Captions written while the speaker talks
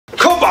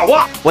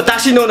は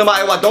私の名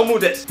前はドム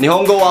です。日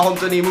本語は本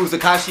当に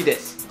難しいで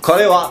す。こ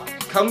れは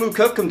カム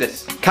ククンで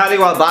す。彼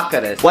はバ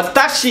カです。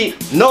私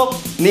の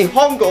日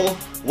本語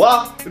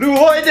はル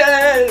オイで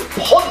す。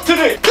本当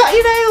に Cut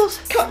your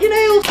nails, cut your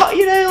nails, cut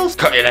your nails,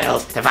 cut your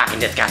nails. They're fucking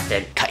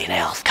disgusting. Cut your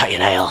nails, cut your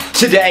nails.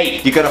 Today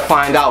you're gonna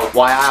find out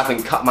why I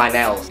haven't cut my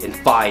nails in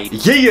 5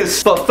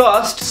 years. But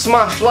first,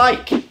 smash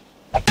like.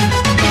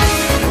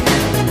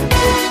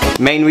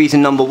 Main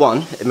reason number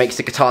 1, it makes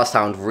the guitar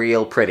sound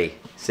real pretty.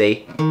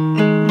 See?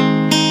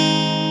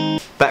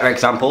 Better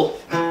example.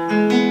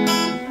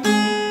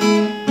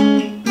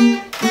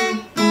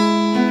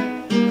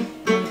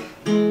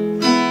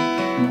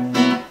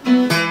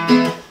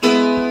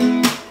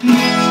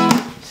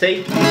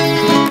 See?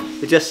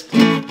 It just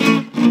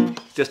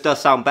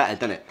does sound better,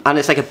 doesn't it? And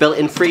it's like a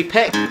built-in free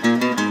pick.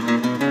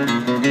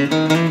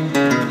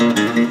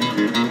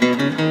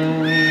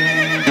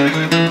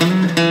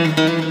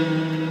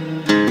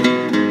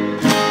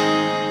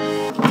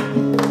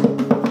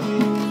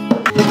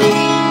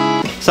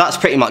 So that's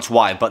pretty much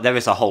why, but there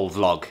is a whole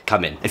vlog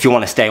coming. If you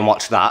want to stay and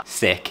watch that,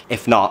 sick.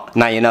 If not,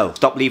 now you know.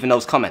 Stop leaving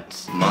those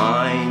comments.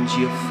 Mind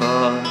your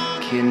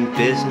fucking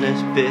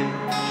business, bitch.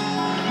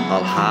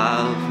 I'll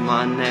have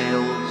my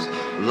nails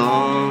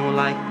long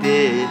like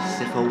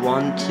this if I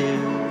want to,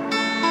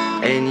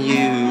 and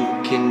you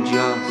can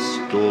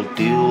just all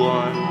do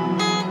one.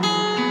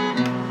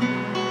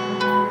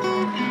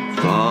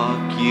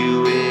 Fuck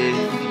you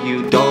if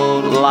you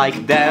don't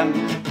like them,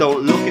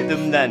 don't look at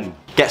them then.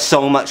 Get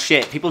so much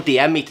shit. People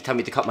DM me to tell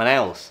me to cut my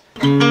nails.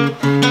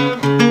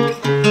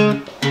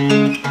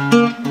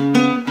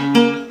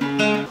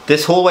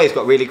 This hallway's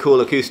got really cool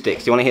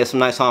acoustics. Do you want to hear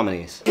some nice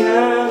harmonies?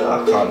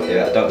 I can't do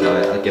it, I don't know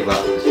it, I give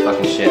up. It's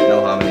fucking shit,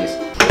 no harmonies.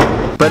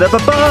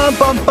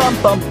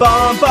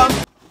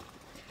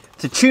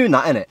 It's a tune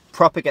that, innit?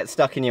 Proper gets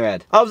stuck in your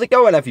head. How's it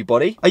going,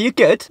 everybody? Are you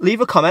good?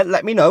 Leave a comment,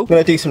 let me know. I'm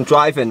gonna do some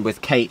driving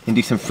with Kate and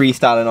do some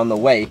freestyling on the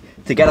way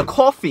to get a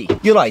coffee.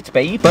 You right,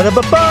 babe? You're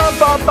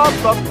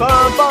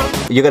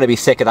gonna be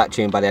sick of that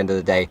tune by the end of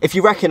the day. If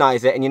you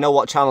recognise it and you know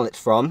what channel it's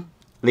from,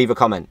 leave a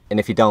comment, and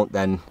if you don't,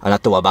 then I'll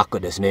have to work back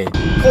with this name.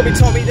 Call me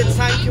Tommy the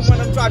Tank, and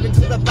when I'm driving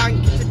to the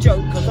bank, it's a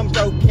joke, cause I'm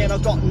broke and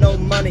I've got no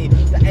money.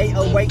 The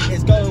 808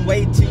 is going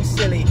way too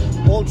silly.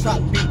 All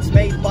trap beats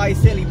made by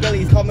silly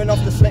billies coming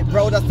off the slip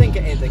road, I think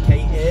it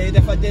indicated.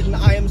 If I didn't,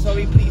 I am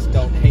sorry, please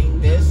don't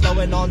hate this.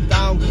 Slowing on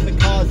down, cause the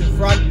car's in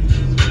front.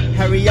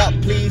 Hurry up,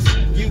 please,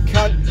 you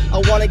cunt. I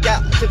wanna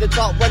get to the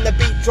top when the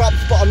beat drops,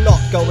 but I'm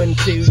not going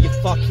to, you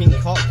fucking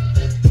cock.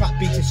 Trap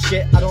beats are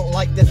shit, I don't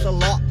like this a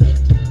lot.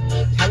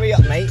 Hurry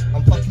up, mate,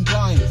 I'm fucking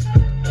blind.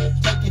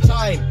 Take your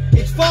time,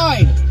 it's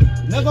fine.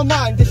 Never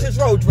mind, this is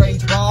road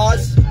rage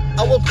bars.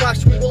 I will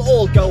crash, we will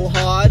all go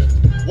hard.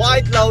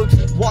 Wide loads,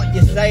 what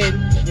you saying?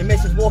 Your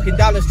missus walking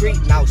down the street,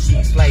 now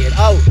she's slaying.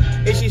 Oh,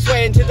 is she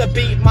swaying to the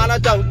beat? Man, I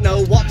don't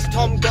know. What's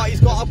Tom got?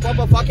 He's got a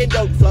proper fucking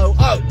dope flow.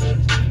 Oh,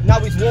 now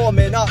he's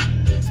warming up,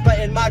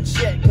 spitting mad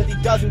shit, cause he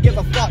doesn't give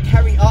a fuck.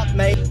 Hurry up,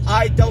 mate,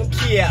 I don't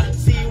care.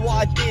 See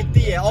what I did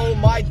there, oh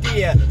my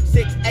dear.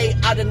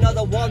 6-8, add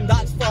another one,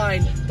 that's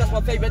fine. That's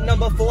my favourite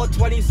number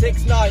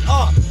 426-9.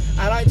 Oh,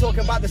 and I ain't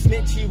talking about the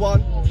snitchy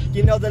one.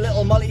 You know, the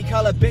little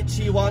multicolour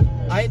bitchy one.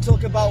 I ain't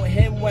talking about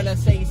him when I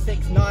say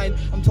 6-9.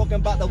 I'm talking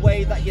about the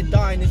way that you're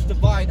dying, it's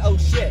divine. Oh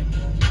shit,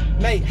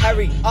 mate,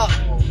 hurry up,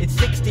 it's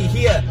 60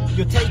 here.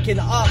 You're taking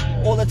up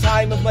all the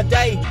time of my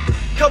day.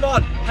 Come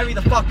on, hurry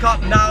the fuck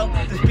up now.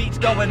 This beat's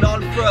going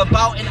on for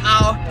about an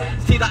hour.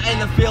 See that in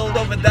the field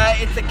over there,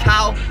 it's a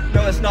cow.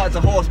 No, it's not, it's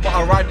a horse, but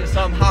I ride it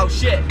somehow.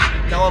 Shit,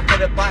 now I'll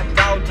put it back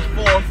down to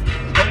 4th.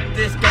 Hope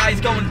this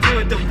guy's going through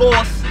a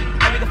divorce.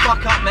 Hurry the fuck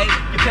up, mate,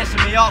 you're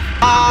pissing me off.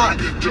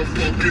 Artificial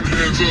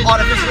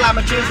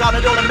amateurs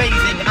aren't all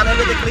amazing.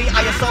 Analytically,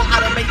 I assault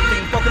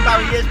animating. Broken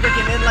barriers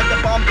breaking in like the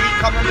bomb beat.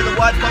 Coming with the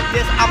words, fuck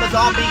this, I'm a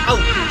zombie. Oh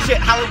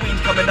shit, Halloween's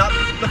coming up.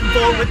 Looking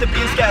forward to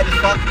being scared as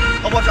fuck.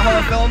 I'll watch a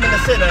horror film in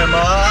the cinema.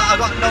 I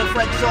got no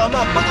friends, so I'm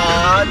on my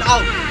own.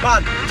 Oh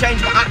man,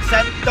 change my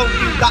accent. Don't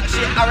do that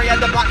shit,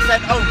 Ariana Black said.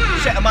 Oh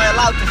shit, am I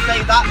allowed to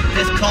say that?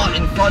 This car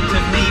in front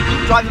of me,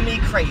 driving me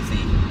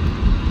crazy.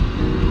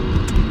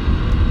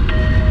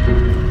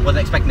 Wasn't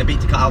expecting the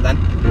beat to cut out then.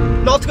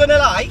 Not gonna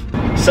lie.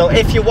 So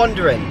if you're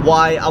wondering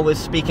why I was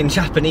speaking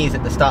Japanese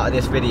at the start of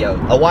this video,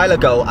 a while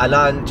ago I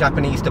learned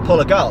Japanese to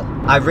pull a girl.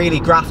 I really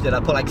grafted, I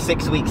put like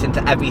 6 weeks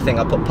into everything.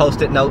 I put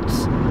post-it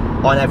notes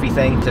on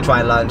everything to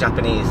try and learn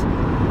Japanese.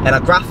 And I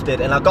grafted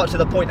and I got to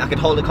the point I could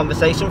hold a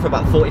conversation for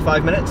about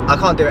 45 minutes. I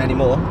can't do it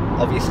anymore,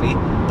 obviously,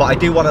 but I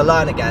do want to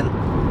learn again.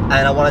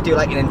 And I want to do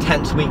like an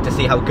intense week to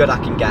see how good I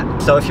can get.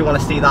 So if you want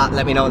to see that,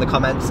 let me know in the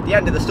comments. The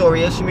end of the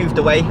story is she moved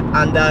away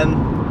and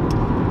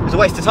it was a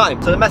waste of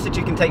time. So the message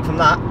you can take from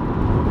that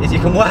is you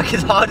can work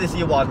as hard as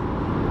you want,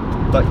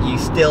 but you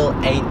still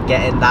ain't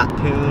getting that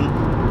poon.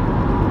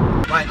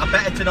 Right, I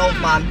bet it's an old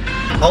man.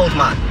 Old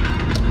man.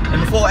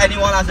 And before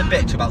anyone has a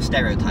bitch about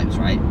stereotypes,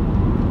 right?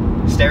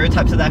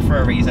 Stereotypes are there for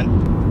a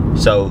reason.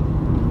 So,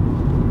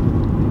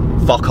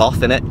 fuck off,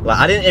 innit? Like,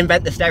 I didn't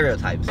invent the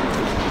stereotypes.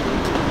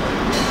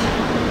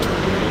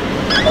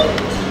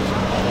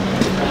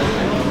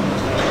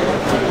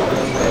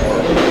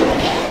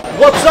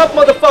 up,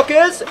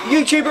 motherfuckers?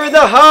 YouTuber in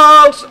the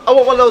house! I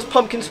want one of those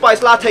pumpkin spice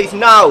lattes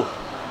now!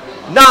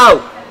 Now!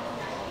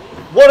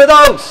 One of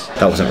those!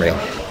 That wasn't real.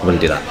 I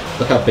wouldn't do that.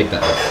 Look how big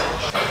that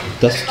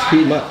is. That's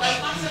too much.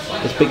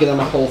 It's bigger than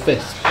my whole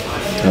fist.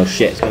 Oh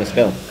shit, it's gonna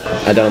spill.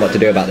 I don't know what to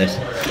do about this.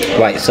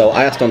 Right, so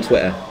I asked on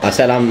Twitter. I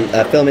said I'm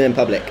filming in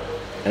public.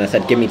 And I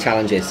said give me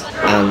challenges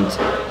and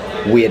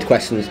weird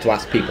questions to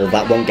ask people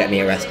that won't get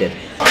me arrested.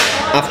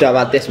 After I've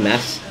had this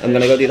mess, I'm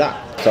gonna go do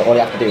that. So all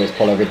you have to do is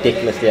pull a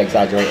ridiculously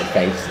exaggerated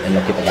face and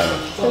look at the camera.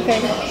 Okay.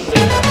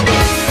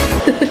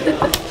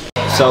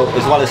 So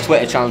as well as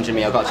Twitter challenging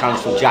me, I've got a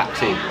challenge from Jack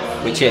too,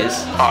 which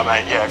is... Oh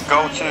mate, yeah,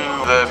 go to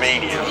the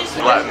medium,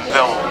 let them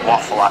film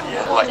waffle at you,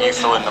 let you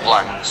fill in the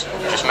blanks.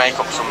 Just make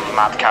up some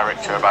mad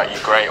character about your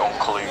great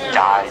uncle who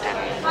died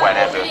and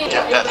whenever.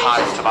 Get dead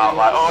hyped about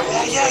like, oh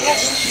yeah,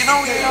 yes, you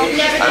know. And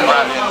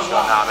right at the end, just go,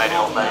 nah, I made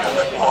it up, mate.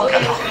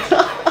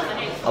 Okay.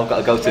 I've got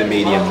to go to the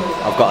medium,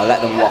 I've got to let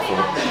them waffle.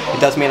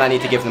 It does mean I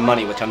need to give them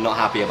money, which I'm not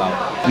happy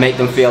about. Make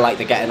them feel like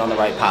they're getting on the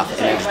right path, and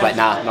then just like,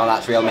 nah, no,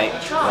 that's real, mate.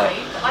 Like,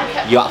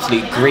 you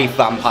absolute grief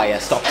vampire,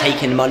 stop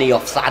taking money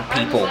off sad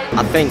people.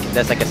 I think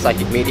there's like a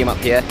psychic medium up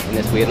here in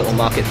this weird little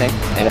market thing,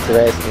 and if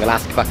there is, I'm gonna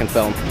ask if I can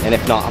film, and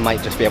if not, I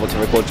might just be able to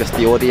record just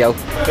the audio.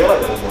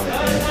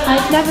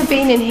 I've never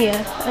been in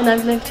here, and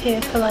I've lived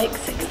here for like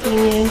 16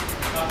 years.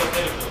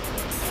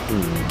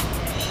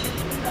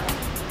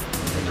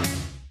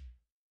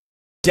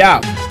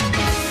 Down.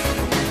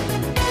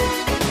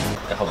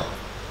 Hold on.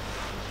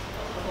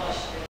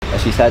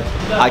 She said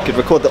I could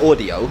record the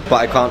audio, but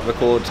I can't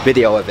record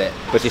video of it.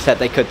 But she said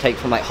they could take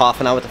from like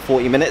half an hour to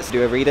 40 minutes to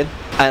do a reading.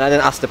 And I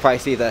didn't ask the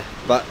price either,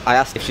 but I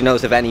asked if she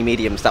knows of any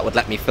mediums that would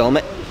let me film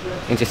it.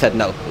 And she said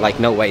no, like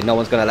no way, no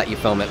one's gonna let you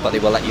film it, but they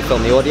will let you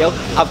film the audio.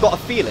 I've got a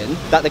feeling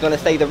that they're gonna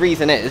say the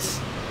reason is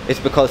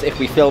because if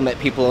we film it,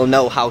 people will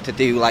know how to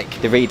do like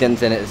the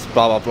readings and it's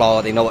blah blah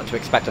blah, they know what to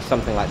expect or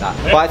something like that.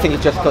 But I think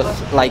it's just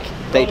because like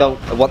they don't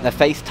want their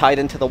face tied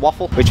into the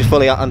waffle, which is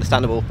fully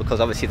understandable because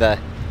obviously they're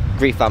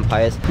grief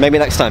vampires. Maybe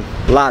next time.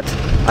 Lad,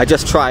 I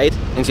just tried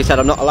and she said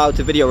I'm not allowed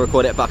to video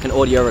record it, but I can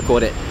audio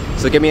record it.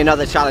 So give me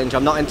another challenge.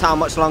 I'm not in town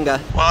much longer.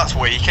 Well, that's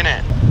weak,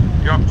 innit?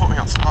 You're put me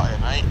on spot here,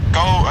 mate.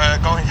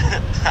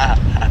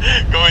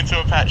 Go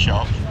into a pet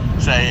shop,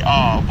 say, oh,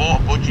 I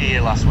bought a budgie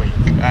here last week.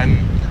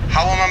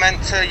 How am I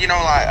meant to, you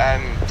know, like,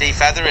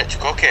 defeather it to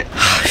cook it?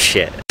 Oh,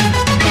 shit.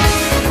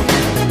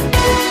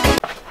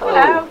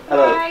 Hello.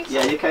 Hello.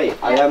 Yeah, you okay?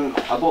 I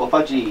bought a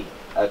budgie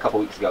a couple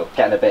weeks ago,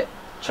 getting a bit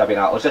chubby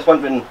now. I was just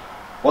wondering,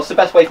 what's the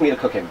best way for me to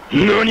cook him?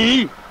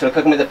 NANI? Do I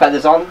cook him with the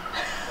feathers on?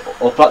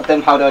 Or pluck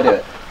them? How do I do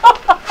it?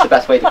 What's the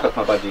best way to cook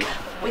my budgie?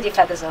 With your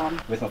feathers on.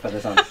 With my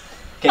feathers on.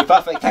 Okay,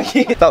 perfect, thank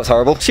you. That was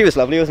horrible. She was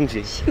lovely, wasn't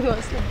she? She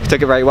was lovely.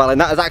 Took it very well, and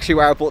that is actually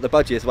where I bought the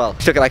budgie as well.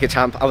 She took it like a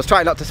champ. I was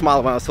trying not to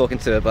smile when I was talking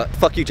to her, but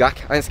fuck you,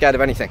 Jack. I ain't scared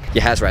of anything.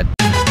 Your hair's red.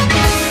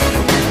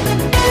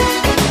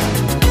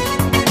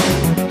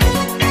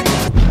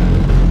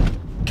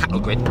 Cattle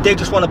grid. Did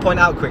just want to point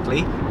out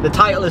quickly, the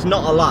title is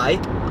not a lie.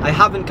 I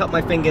haven't cut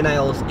my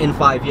fingernails in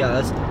 5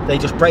 years. They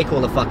just break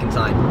all the fucking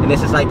time. And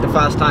this is like the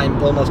first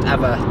time almost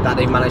ever that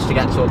they've managed to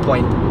get to a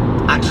point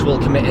actual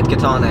committed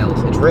guitar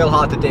nails. It's real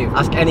hard to do.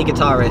 Ask any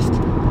guitarist,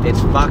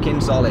 it's fucking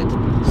solid.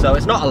 So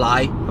it's not a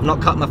lie, I've not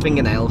cut my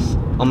fingernails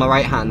on my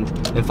right hand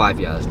in 5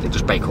 years. They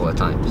just break all the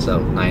time, so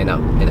now you know,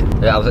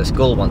 innit? I was at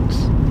school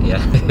once, yeah.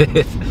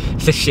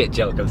 It's a shit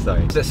joke, I'm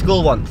sorry. I was at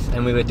school once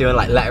and we were doing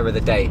like letter of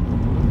the day.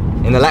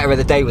 And the letter of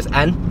the day was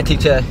N. The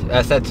teacher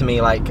said to me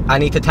like, I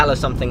need to tell her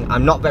something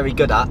I'm not very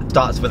good at,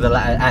 starts with the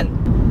letter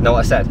N. Know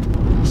what I said?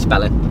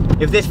 Spelling.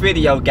 If this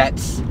video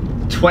gets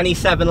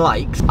 27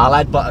 likes, I'll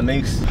headbutt a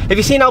moose. Have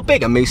you seen how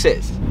big a moose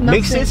is?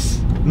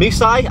 Mooses?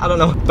 Moose-eye? I don't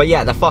know. But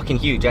yeah, they're fucking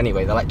huge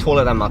anyway. They're like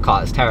taller than my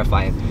car. It's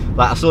terrifying.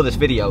 Like I saw this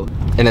video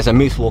and there's a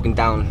moose walking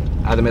down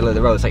out the middle of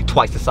the road. It's like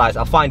twice the size.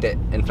 I'll find it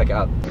and flick it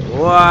up.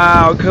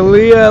 Wow,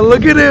 Kalia,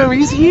 look at him.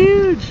 He's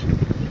huge.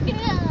 Yeah.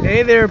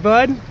 Hey there,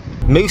 bud.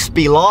 Moose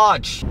be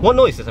large. What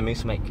noise does a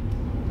moose make?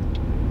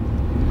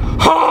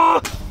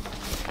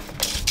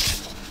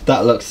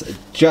 That looks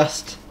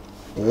just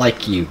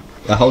like you.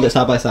 I hold it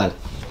side by side.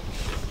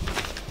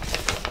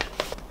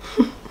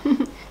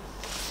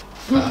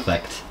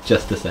 Perfect.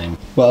 Just the same.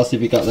 What else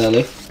have you got there,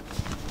 Lou?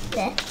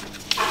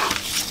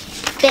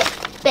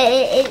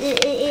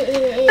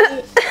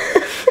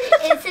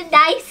 It's a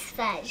nice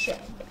version.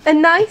 A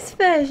nice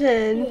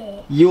version?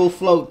 Yeah. You'll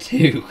float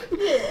too.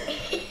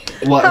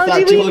 What, How is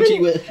that Georgie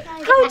with...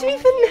 How do you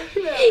even know?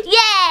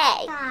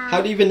 Yay!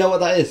 How do you even know what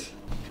that is?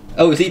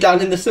 Oh, is he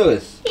down in the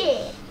sewers?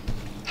 Yeah.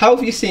 How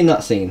have you seen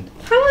that scene?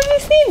 How have you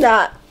seen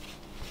that?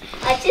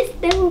 I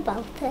just know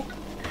about it.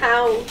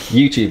 How?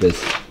 YouTubers.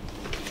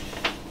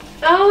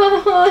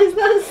 Oh, is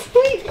that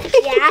sweet?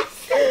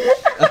 Yes.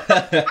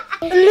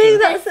 Lou,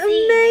 that's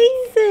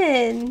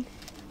amazing.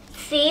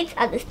 Seeds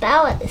and the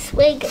spell and the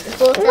swing and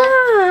the water.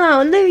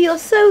 Wow, Lou, you're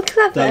so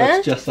clever. That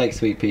looks just like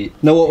Sweet Pete.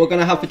 Know what we're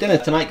gonna have for dinner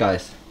tonight,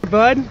 guys?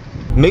 Bud?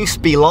 Moose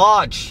be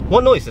large.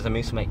 What noise does a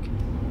moose make?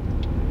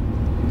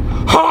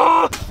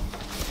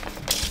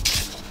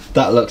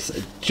 That looks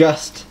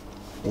just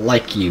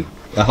like you.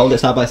 Now hold it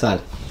side by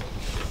side.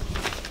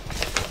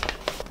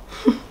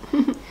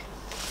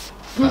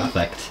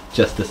 Perfect.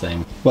 Just the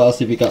same. What else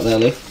have you got there,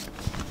 Lou?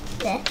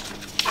 Yeah.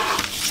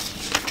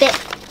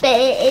 But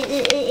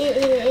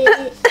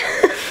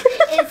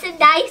it's a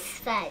nice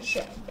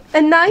version.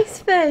 A nice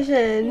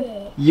version.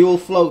 Yeah. You'll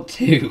float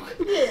too.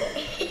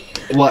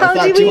 What, How is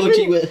that do you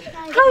Georgie even- with...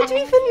 How do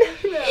you even know?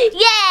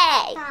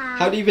 Yay!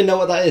 How do you even know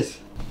what that is?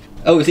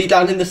 Oh, is he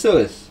down in the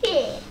sewers? Yeah.